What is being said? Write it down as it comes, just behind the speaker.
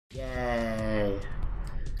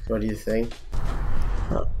What do you think?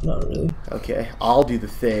 Not really. Okay, I'll do the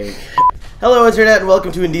thing. Hello, Internet, and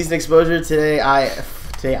welcome to Indecent Exposure. Today I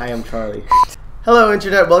am Charlie. Hello,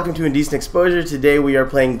 Internet, welcome to Indecent Exposure. Today we are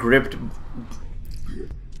playing Gripped.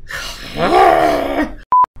 I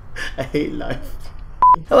hate life.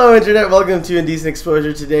 Hello, Internet, welcome to Indecent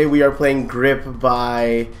Exposure. Today we are playing Grip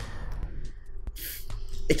by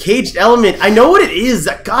a Caged Element. I know what it is.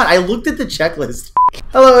 God, I looked at the checklist.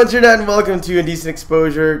 Hello, Internet, and welcome to Indecent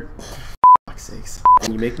Exposure. For fuck's sakes.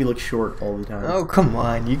 And you make me look short all the time. Oh, come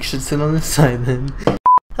on. You should sit on this side then.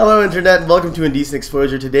 Hello, Internet, and welcome to Indecent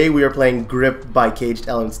Exposure. Today we are playing Grip by Caged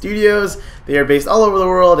Element Studios. They are based all over the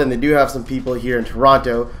world, and they do have some people here in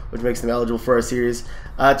Toronto, which makes them eligible for our series.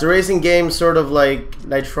 It's a racing game sort of like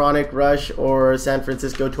Nitronic Rush or San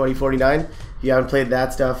Francisco 2049. If you haven't played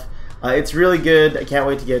that stuff, it's really good. I can't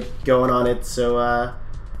wait to get going on it, so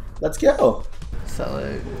let's go. Sell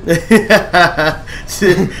it.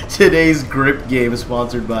 Today's Grip game is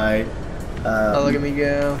sponsored by Oh, look at me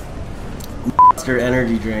go. Monster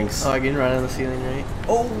Energy Drinks. Oh, I can run on the ceiling, right?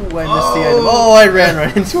 Oh, I missed the item. Oh, I ran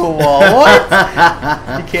right into a wall. What?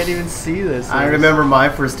 You can't even see this. I remember my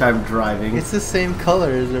first time driving. It's the same color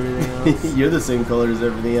as everything else. You're the same color as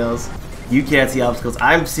everything else. You can't see obstacles.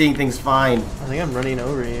 I'm seeing things fine. I think I'm running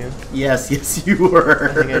over you. Yes, you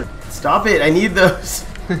were. Stop it! I need those.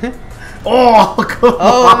 Oh, come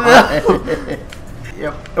on! No.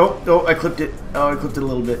 Yep. Oh, I clipped it. Oh, I clipped it a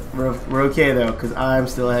little bit. We're okay though, because I'm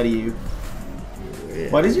still ahead of you.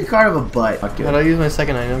 Yeah. Why did your car have a butt? How do I use my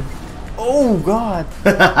second item? Oh, God!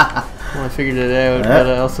 Well, I figured it out, but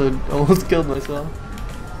I also almost killed myself.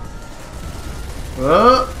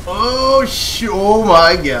 Oh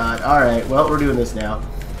my God! All right. Well, we're doing this now.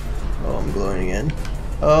 Oh, I'm glowing again.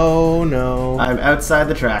 Oh no! I'm outside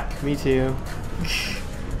the track. Me too.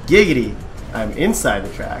 Giggity! I'm inside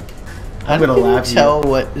the track. How I'm gonna do you laugh tell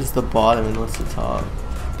what is the bottom and what's the top?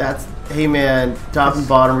 That's hey man, top and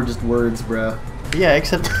bottom are just words, bro. Yeah,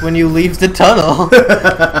 except when you leave the tunnel.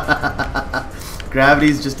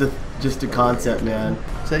 Gravity's just a concept, man.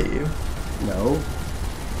 Is that you? No.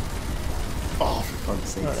 Oh, for fuck's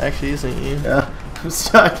sake! No, it actually isn't you. Yeah, I'm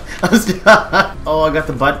stuck. I'm stuck. Oh, I got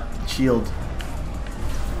the butt shield.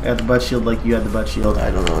 I got the butt shield like you had the butt shield.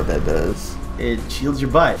 I don't know what that does. It shields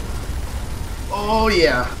your butt. Oh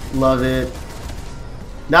yeah, love it.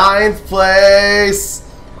 9th place.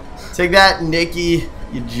 Take that, Nikki,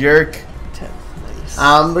 you jerk. 10th place.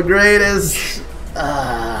 I'm the greatest.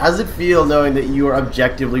 How does it feel knowing that you are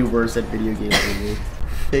objectively worse at video games than me?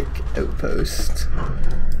 Thick outpost.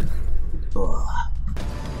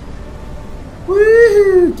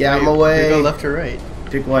 Woohoo! Get out of my way. Do you go left or right?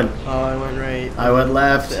 Pick one. Oh, I went right. I went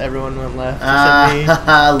left. Everyone went left.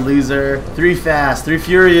 Except me. Loser. 3 fast, 3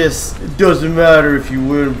 furious. It doesn't matter if you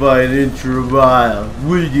win by an inch or a mile.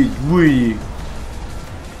 Win.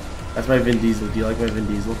 That's my Vin Diesel. Do you like my Vin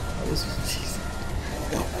Diesel? That was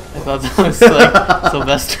I thought that was like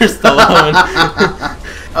Sylvester Stallone.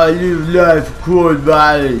 I live life cold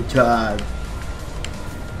by time.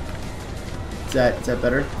 Is that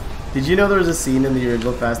better? Did you know there was a scene in the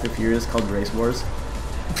original Fast and Furious called Race Wars?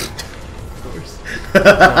 Of course. No,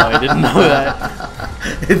 I didn't know that.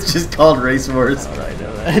 It's just called Race Wars. How would I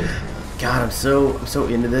know that? God, I'm so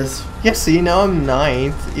into this. Yeah, see, now I'm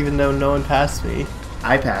 9th, even though no one passed me.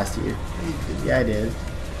 I passed you. Yeah, I did.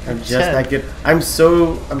 I'm just that good. I'm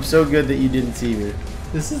so good that you didn't see me.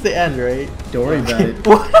 This is the end, right? Don't worry about it.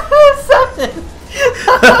 What is that?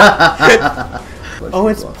 Oh,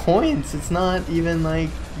 it's points. It's not even like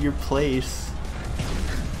your place.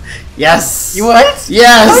 Yes. You what?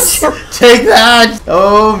 Yes. Take that.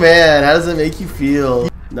 Oh man, how does it make you feel?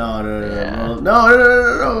 No. Man,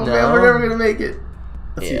 we're never gonna make it.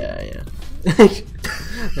 Yeah.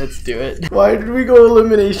 Let's do it. Why did we go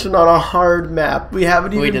elimination on a hard map? We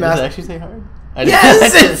haven't even. Wait, did this actually say hard?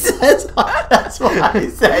 Yes, it says hard. That's why I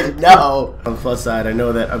said no. On the plus side, I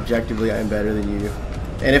know that objectively I am better than you.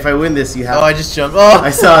 And if I win this, you have. Oh, I just jumped. Oh,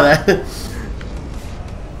 I saw that.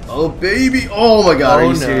 Oh baby! Oh my God! Are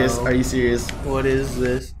you serious? Are you serious? What is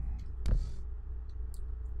this?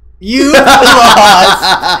 You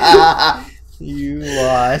lost. You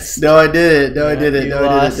lost. No, I did it. No, I did it. No,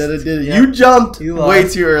 I did it. Yep. You jumped way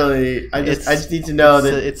lost. too early. I just need to know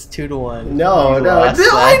that it's 2-1. No, you no, lost,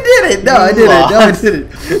 I did it. No, I did lost. it. No, I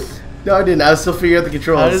didn't. No, I didn't. I was still figuring out the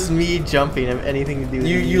controls. How does me jumping have anything to do with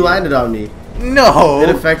you landed on me. No. It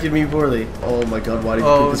affected me poorly. Oh my God! Why did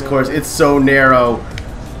you pick this course? It's so narrow.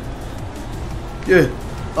 Yeah.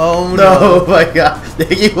 Oh no! Oh my God,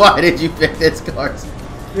 Nikki, why did you pick this course?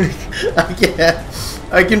 I can't.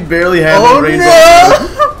 I can barely handle rainbow.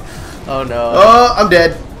 Oh no! Oh, I'm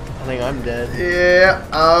dead. think I'm dead. Yeah,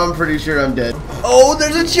 I'm pretty sure I'm dead. Oh,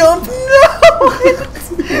 there's a jump! No!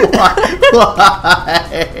 Why?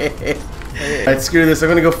 Alright, screw this. I'm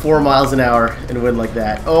gonna go 4 miles an hour and win like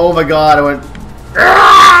that. Oh my god, I went.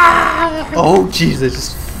 Oh, jeez, I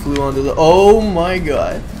just flew onto the. Oh my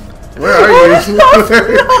god. Where are you? What?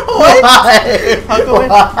 Why?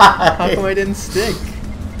 How come I didn't stick?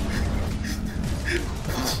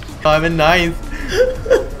 I'm in 9th.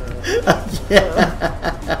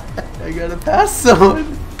 Yeah. I gotta pass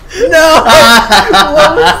someone. No!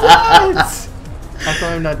 What was that? How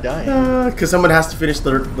come I'm not dying? Because someone has to finish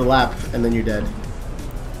the lap and then you're dead.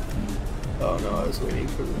 Oh no, I was waiting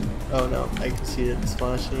for them. Oh no, I can see it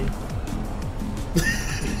splashing.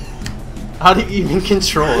 How do you even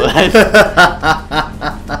control that?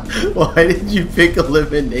 Why did you pick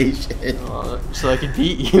elimination? So I could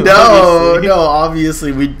beat you. No, obviously. No,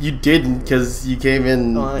 obviously you didn't because you came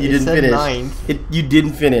in. You didn't finish. 9th. You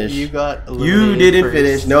didn't finish. You got eliminated. You didn't first.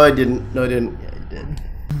 finish. No, I didn't. No, I didn't. Yeah, you did.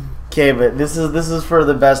 Okay, but this is for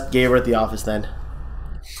the best gamer at the office then.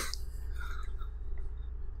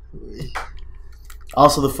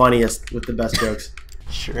 Also the funniest with the best jokes.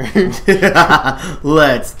 Sure.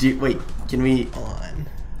 Let's do. Wait, can we? On.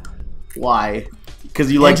 Why? Because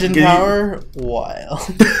you like engine power. Wild.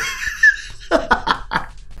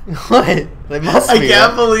 What? They must be. I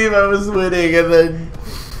can't believe I was winning and then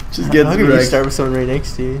just get How the can you wreck. start with someone right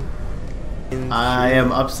next to you? I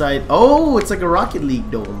am upside. Oh, it's like a Rocket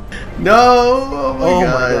League dome. No! Oh my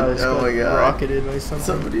god! It's Oh got my god! rocketed by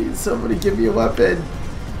something. Somebody, give me a weapon!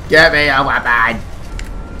 Get me a weapon!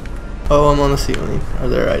 Oh, I'm on the ceiling. Are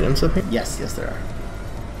there items up here? Yes, yes there are.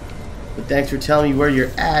 But thanks for telling me where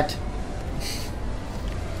you're at.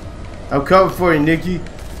 I'm coming for you, Nikki.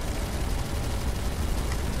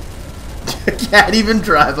 I can't even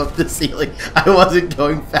drive up the ceiling. I wasn't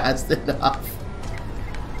going fast enough.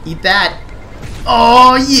 Eat that.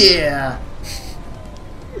 Oh yeah!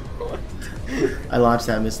 I launched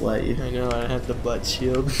that, mislet you. I know, I have the butt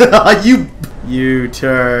shield. you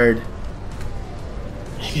turd.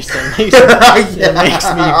 That makes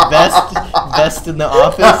me best in the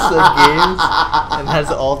office of games and has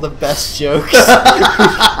all the best jokes.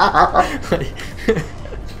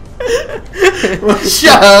 Well,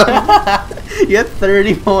 shut up! You have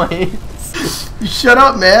 30 points. Shut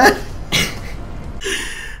up, man.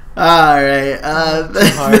 Alright,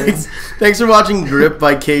 thanks for watching Grip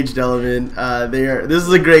by Caged Element. This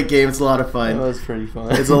is a great game, it's a lot of fun. That was pretty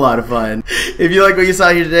fun. It's a lot of fun. If you like what you saw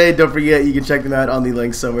here today, don't forget you can check them out on the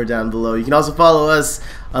link somewhere down below. You can also follow us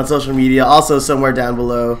on social media, also somewhere down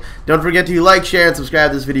below. Don't forget to like, share, and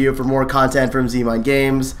subscribe to this video for more content from ZeMind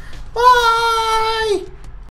Games. Bye!